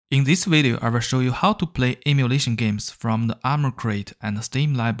In this video, I will show you how to play emulation games from the ARMOURY crate and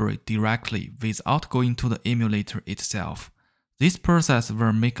Steam library directly without going to the emulator itself. This process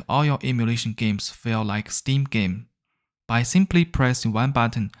will make all your emulation games feel like Steam game. By simply pressing one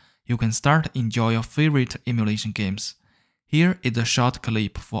button, you can start enjoy your favorite emulation games. Here is a short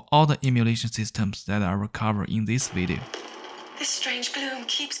clip for all the emulation systems that I will cover in this video. This strange gloom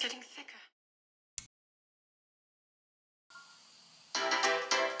keeps getting thicker.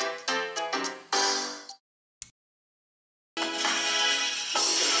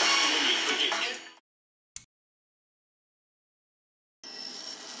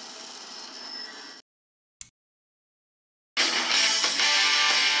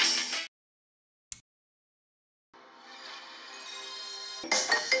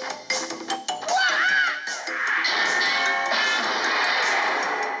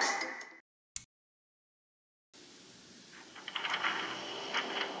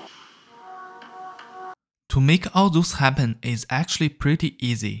 To make all those happen is actually pretty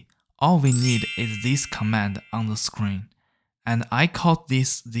easy. All we need is this command on the screen. And I call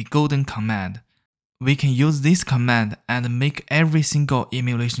this the golden command. We can use this command and make every single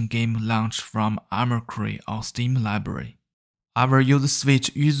emulation game launch from ARMOURY or Steam library. I will use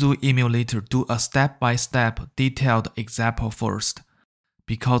Switch Yuzu emulator do a step-by-step detailed example first,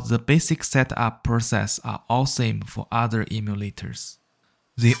 because the basic setup process are all same for other emulators.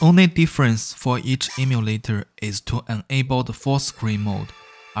 The only difference for each emulator is to enable the full screen mode.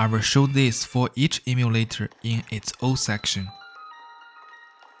 I will show this for each emulator in its own section.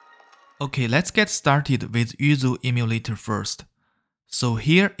 Okay, let's get started with Yuzu emulator first. So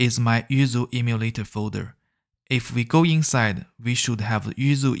here is my Yuzu emulator folder. If we go inside, we should have the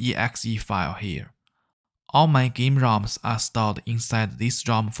Yuzu exe file here. All my game ROMs are stored inside this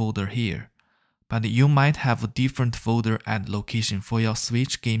ROM folder here. But you might have a different folder and location for your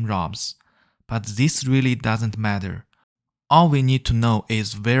Switch game ROMs. But this really doesn't matter. All we need to know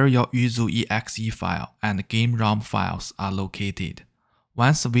is where your Yuzu exe file and game ROM files are located.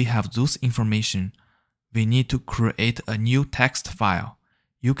 Once we have those information, we need to create a new text file.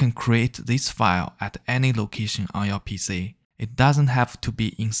 You can create this file at any location on your PC. It doesn't have to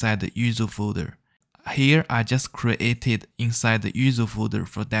be inside the Yuzu folder. Here I just created inside the Yuzu folder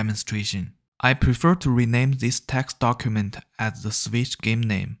for demonstration. I prefer to rename this text document as the Switch game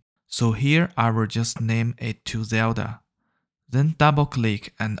name. So here I will just name it to Zelda. Then double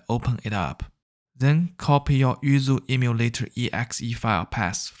click and open it up. Then copy your Yuzu emulator exe file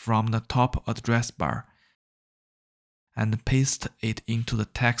path from the top address bar and paste it into the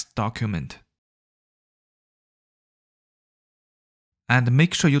text document. And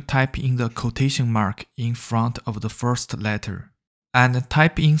make sure you type in the quotation mark in front of the first letter. And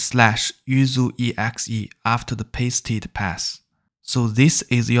type in /Yuzu exe after the pasted path. So this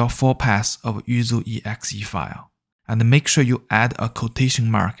is your full path of Yuzu exe file. And make sure you add a quotation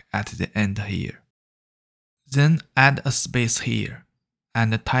mark at the end here. Then add a space here.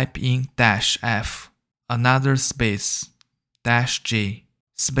 And type in -f, another space, -j,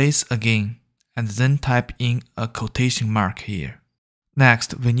 space again, and then type in a quotation mark here.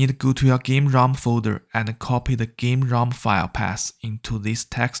 Next, we need to go to your game ROM folder and copy the game ROM file path into this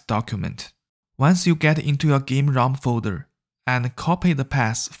text document. Once you get into your game ROM folder, and copy the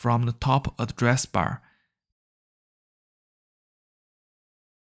path from the top address bar,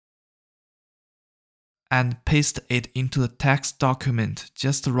 and paste it into the text document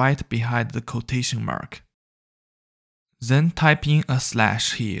just right behind the quotation mark. Then type in a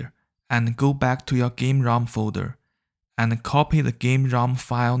 / here, and go back to your game ROM folder, and copy the game ROM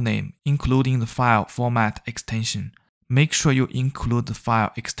file name, including the file format extension. Make sure you include the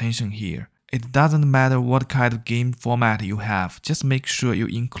file extension here. It doesn't matter what kind of game format you have, just make sure you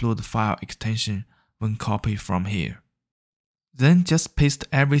include the file extension when copy from here. Then just paste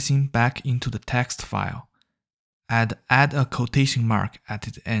everything back into the text file, and add a quotation mark at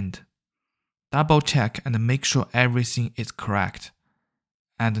the end. Double check and make sure everything is correct,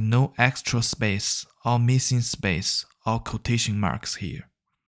 and no extra space or missing space or quotation marks here.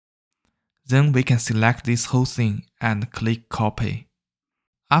 Then we can select this whole thing and click copy.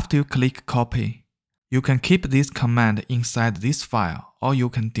 After you click copy, you can keep this command inside this file or you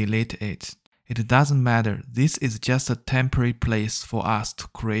can delete it. It doesn't matter, this is just a temporary place for us to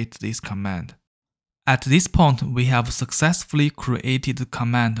create this command. At this point, we have successfully created the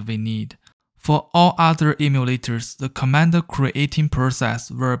command we need. For all other emulators, the command creating process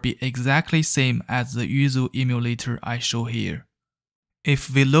will be exactly same as the Yuzu emulator I show here.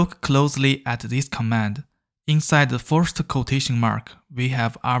 If we look closely at this command, inside the first quotation mark, we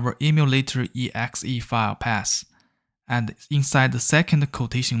have our emulator exe file path, and inside the second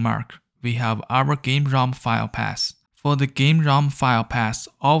quotation mark, we have our game ROM file path. For the game ROM file path,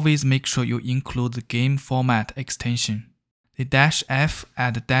 always make sure you include the game format extension. The -F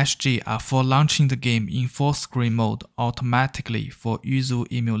and -G are for launching the game in full screen mode automatically for Yuzu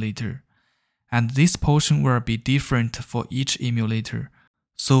emulator, and this portion will be different for each emulator.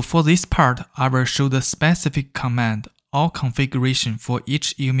 So for this part, I will show the specific command or configuration for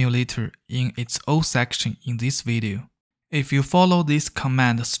each emulator in its own section in this video. If you follow this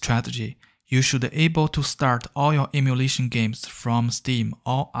command strategy, you should be able to start all your emulation games from Steam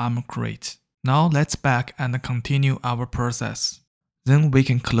or ARMOURY. Now let's back and continue our process. Then we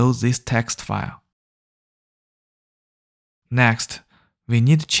can close this text file. Next, we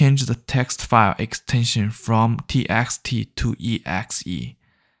need to change the text file extension from txt to exe.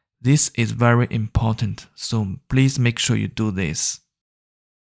 This is very important, so please make sure you do this.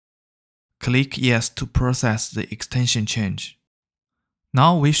 Click Yes to process the extension change.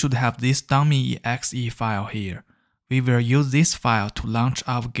 Now we should have this dummy exe file here. We will use this file to launch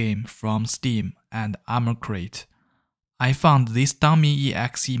our game from Steam and ARMOURY. I found this dummy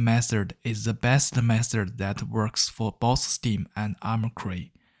exe method is the best method that works for both Steam and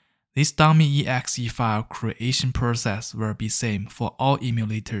ARMOURY. This dummy exe file creation process will be same for all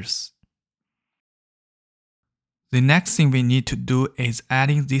emulators. The next thing we need to do is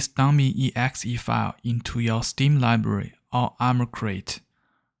adding this dummy exe file into your Steam library or ARMOURY.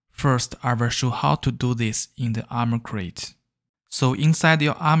 First, I will show how to do this in the ARMOURY. So inside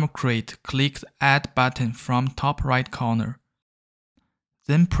your ARMOURY, click the Add button from top right corner.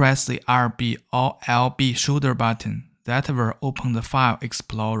 Then press the RB or LB shoulder button that will open the File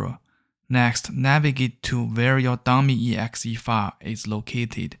Explorer. Next, navigate to where your dummy exe file is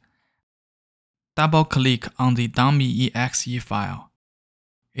located. Double-click on the dummy exe file.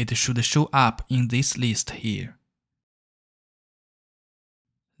 It should show up in this list here.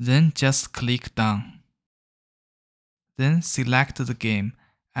 Then just click Done. Then select the game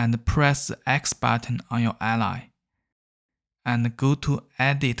and press the X button on your Ally. And go to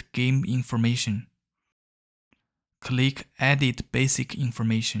Edit Game Information. Click Edit Basic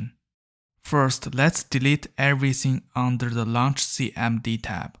Information. First, let's delete everything under the Launch CMD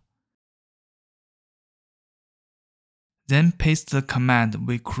tab. Then paste the command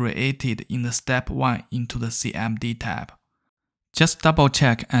we created in the Step 1 into the CMD tab. Just double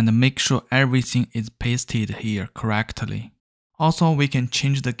check and make sure everything is pasted here correctly. Also, we can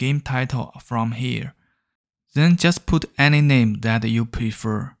change the game title from here. Then just put any name that you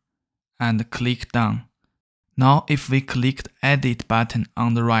prefer and click Done. Now if we click the Edit button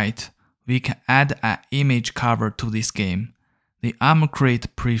on the right, we can add an image cover to this game. The ARMOURY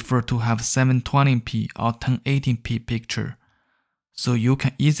prefer to have 720p or 1080p picture, so you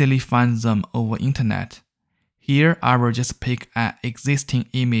can easily find them over internet. Here I will just pick an existing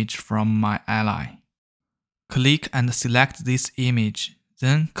image from my Ally. Click and select this image,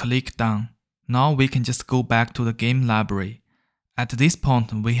 then click Done. Now we can just go back to the game library. At this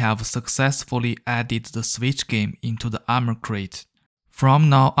point, we have successfully added the Switch game into the ARMOURY. From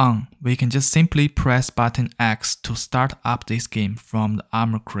now on, we can just simply press button X to start up this game from the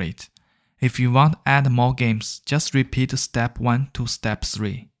ARMOURY. If you want to add more games, just repeat step 1 to step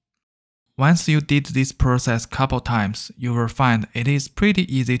 3. Once you did this process couple times, you will find it is pretty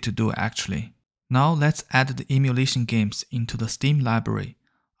easy to do actually. Now let's add the emulation games into the Steam library.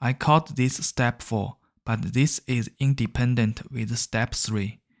 I called this step 4, but this is independent with step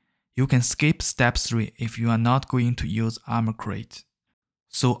 3. You can skip step 3 if you are not going to use ARMOURY.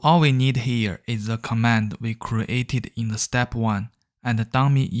 So all we need here is the command we created in the step 1 and the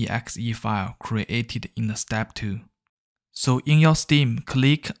dummy exe file created in the step 2. So in your Steam,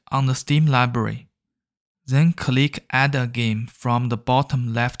 click on the Steam library. Then click Add a game from the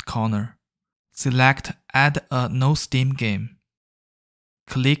bottom left corner. Select Add a no Steam game.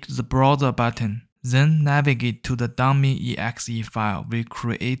 Click the Browser button. Then navigate to the dummy exe file we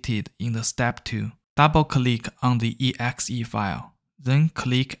created in the step 2. Double-click on the exe file. Then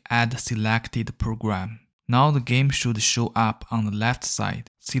click Add selected program. Now the game should show up on the left side.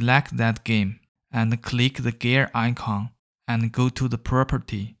 Select that game and click the gear icon and go to the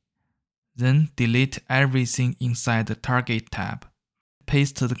property. Then delete everything inside the target tab.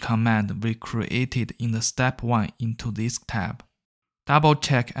 Paste the command we created in the step 1 into this tab. Double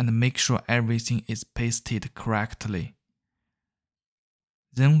check and make sure everything is pasted correctly.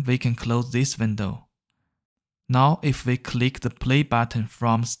 Then we can close this window. Now if we click the play button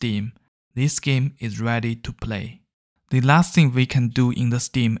from Steam, this game is ready to play. The last thing we can do in the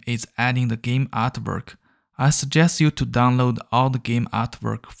Steam is adding the game artwork. I suggest you to download all the game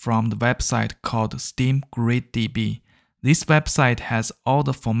artwork from the website called Steam GridDB. This website has all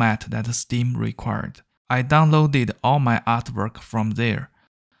the format that Steam required. I downloaded all my artwork from there,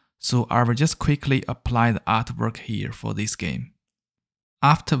 so I will just quickly apply the artwork here for this game.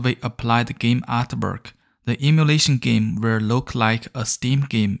 After we apply the game artwork, the emulation game will look like a Steam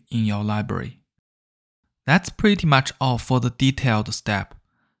game in your library. That's pretty much all for the detailed step.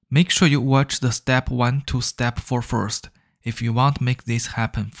 Make sure you watch the step 1 to step 4 first if you want to make this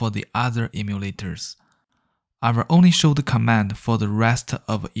happen for the other emulators. I will only show the command for the rest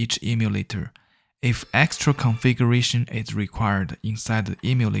of each emulator. If extra configuration is required inside the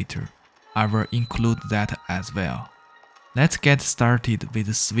emulator, I will include that as well. Let's get started with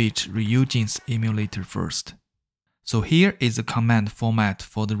the Switch Ryujin's emulator first. So here is the command format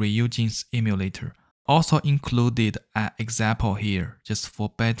for the Ryujin's emulator. Also included an example here just for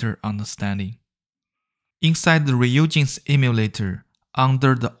better understanding. Inside the Ryujin's emulator,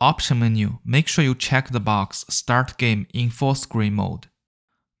 under the option menu, make sure you check the box Start Game in full screen mode.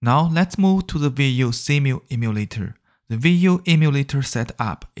 Now let's move to the VU Simu emulator. The VU emulator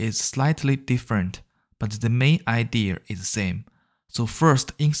setup is slightly different, but the main idea is the same. So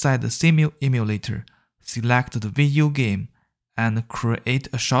first, inside the Simu emulator, select the VU game and create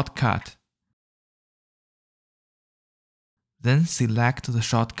a shortcut. Then select the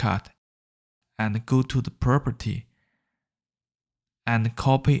shortcut and go to the property and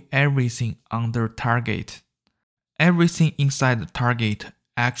copy everything under target. Everything inside the target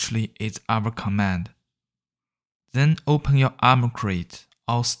actually is our command. Then open your ARMOURY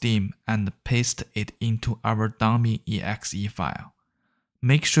or Steam and paste it into our dummy.exe file.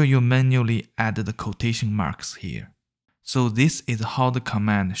 Make sure you manually add the quotation marks here. So this is how the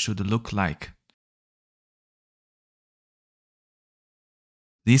command should look like.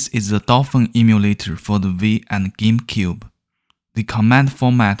 This is the Dolphin emulator for the Wii and GameCube. The command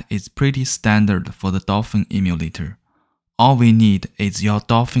format is pretty standard for the Dolphin emulator. All we need is your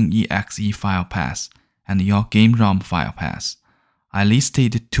Dolphin.exe file path and your game ROM file path. I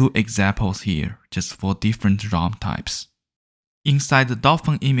listed 2 examples here just for different ROM types. Inside the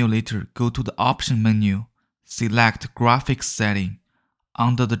Dolphin emulator, go to the option menu, select Graphics Setting.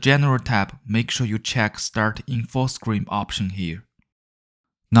 Under the General tab, make sure you check Start in Full Screen option here.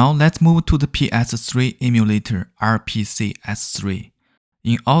 Now let's move to the PS3 emulator RPCS3.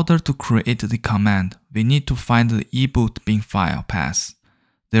 In order to create the command, we need to find the eboot bin file path.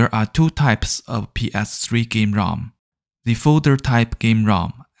 There are 2 types of PS3 game ROM, the folder type game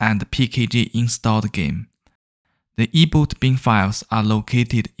ROM and PKG installed game. The eboot bin files are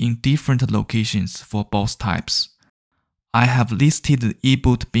located in different locations for both types. I have listed the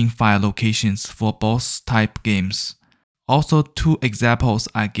eboot bin file locations for both type games. Also, 2 examples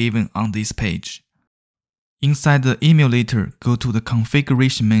are given on this page. Inside the emulator, go to the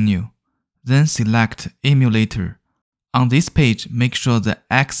configuration menu, then select emulator. On this page, make sure the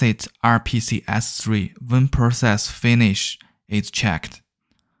exit RPCS3 when process finish is checked.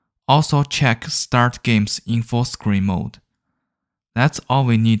 Also check start games in full screen mode. That's all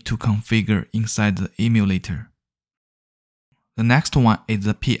we need to configure inside the emulator. The next one is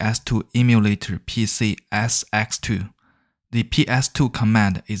the PS2 emulator PCSX2. The PS2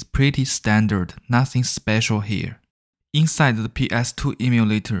 command is pretty standard, nothing special here. Inside the PS2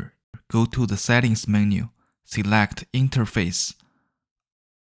 emulator, go to the settings menu, select interface,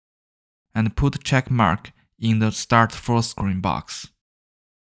 and put check mark in the start full screen box.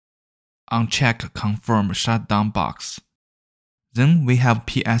 Uncheck confirm shutdown box. Then we have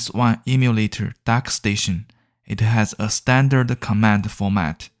PS1 emulator DuckStation. It has a standard command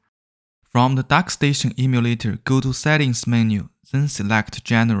format. From the DuckStation emulator, go to Settings menu, then select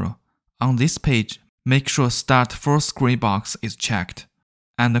General. On this page, make sure Start Full Screen box is checked,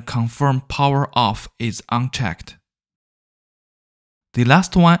 and Confirm Power Off is unchecked. The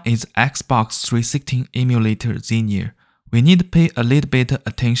last one is Xbox 360 emulator Xenia. We need to pay a little bit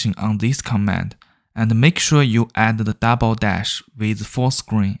attention on this command, and make sure you add the double dash with full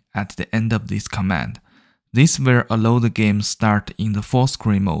screen at the end of this command. This will allow the game start in the full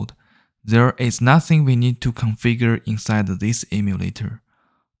screen mode. There is nothing we need to configure inside this emulator.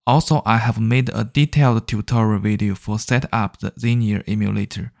 Also, I have made a detailed tutorial video for set up the Xenia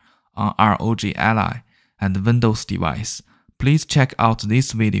emulator on Rog Ally and Windows device. Please check out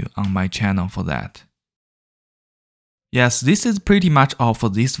this video on my channel for that. Yes, this is pretty much all for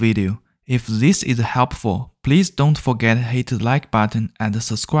this video. If this is helpful, please don't forget to hit the like button and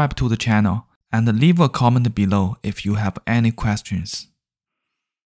subscribe to the channel, and leave a comment below if you have any questions.